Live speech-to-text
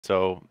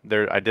So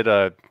there, I did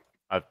a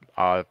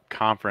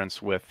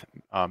conference with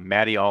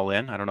Maddie All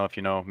In. I don't know if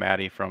you know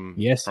Maddie from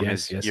Yes,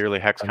 yes, his yes. yearly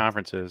HEX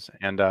conferences.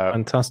 And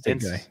Fantastic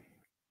guy.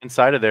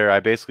 inside of there, I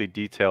basically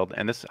detailed,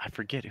 and this I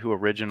forget who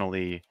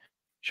originally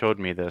showed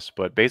me this,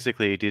 but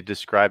basically he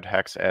described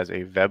HEX as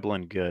a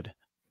veblen good.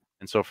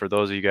 And so for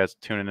those of you guys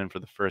tuning in for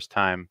the first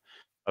time,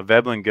 a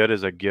veblen good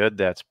is a good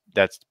that's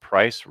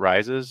price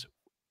rises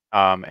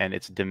and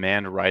its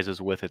demand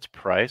rises with its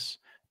price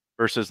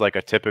versus like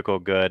a typical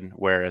good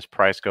where as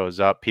price goes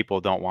up, people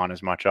don't want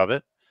as much of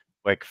it.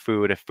 Like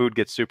food, if food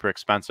gets super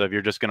expensive,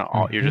 you're Hmm. just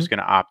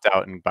gonna opt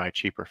out and buy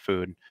cheaper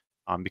food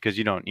because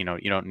you don't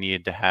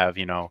need to have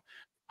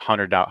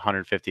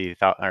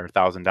 $150,000 or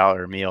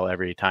 $1,000 meal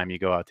every time you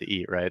go out to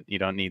eat, right? You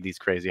don't need these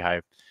crazy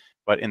high.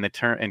 But in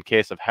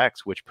case of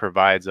Hex, which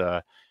provides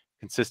a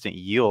consistent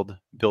yield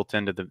built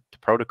into the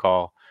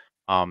protocol,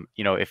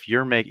 if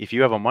if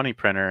you have a money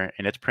printer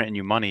and it's printing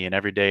you money, and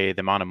every day the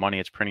amount of money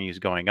it's printing you is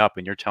going up,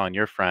 and you're telling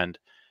your friend,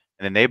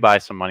 and then they buy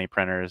some money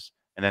printers,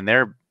 and then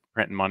they're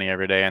printing money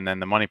every day, and then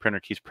the money printer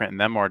keeps printing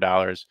them more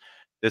dollars.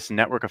 This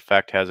network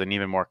effect has an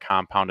even more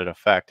compounded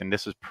effect, and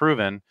this is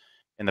proven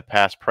in the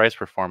past price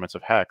performance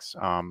of Hex.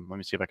 Let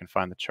me see if I can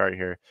find the chart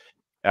here.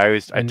 I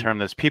And term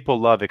this people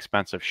love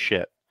expensive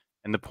shit.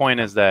 And the point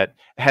is that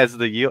as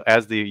the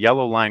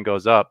yellow line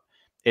goes up,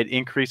 it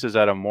increases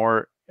at a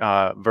more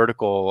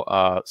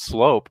vertical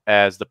slope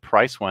as the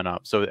price went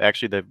up. So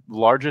actually, the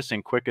largest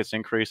and quickest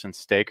increase in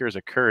stakers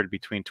occurred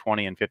between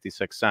 20 and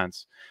 56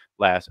 cents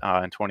last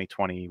in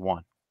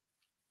 2021.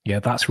 yeah,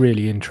 that's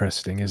really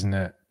interesting, isn't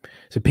it?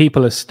 So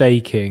people are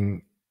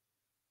staking.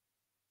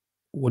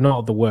 Well, not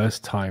at the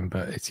worst time,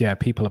 but it's, yeah,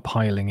 people are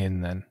piling in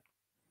then.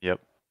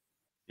 Yep.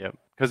 Yep.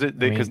 I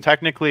Because mean,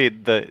 technically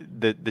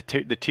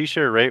the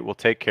t-shirt rate will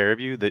take care of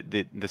you.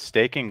 The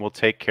staking will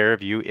take care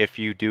of you if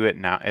you do it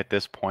now at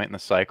this point in the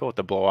cycle at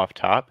the blow off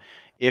top,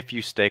 if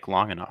you stake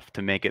long enough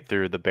to make it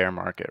through the bear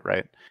market,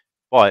 right?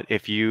 But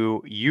if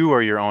you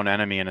are your own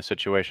enemy in a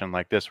situation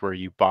like this where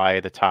you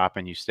buy the top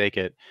and you stake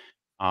it,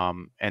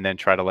 and then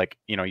try to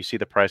you see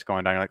the price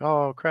going down, you're like,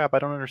 oh crap, I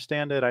don't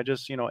understand it. I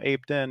just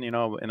aped in,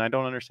 and I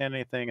don't understand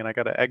anything, and I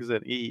got to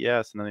exit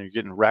EES, and then you're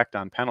getting wrecked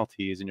on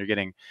penalties, and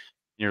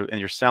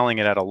you're selling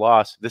it at a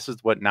loss. This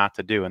is what not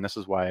to do, and this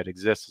is why it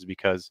exists, is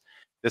because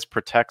this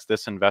protects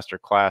this investor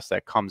class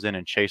that comes in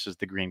and chases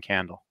the green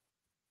candle.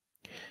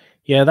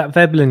 yeah, that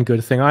Veblen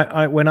good thing.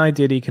 I when I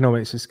did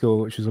economics at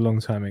school, which was a long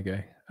time ago,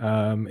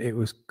 it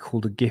was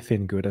called a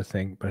Giffen good, I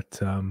think.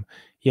 But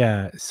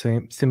yeah,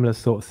 similar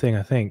sort of thing,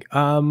 I think.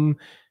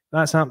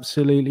 That's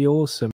absolutely awesome.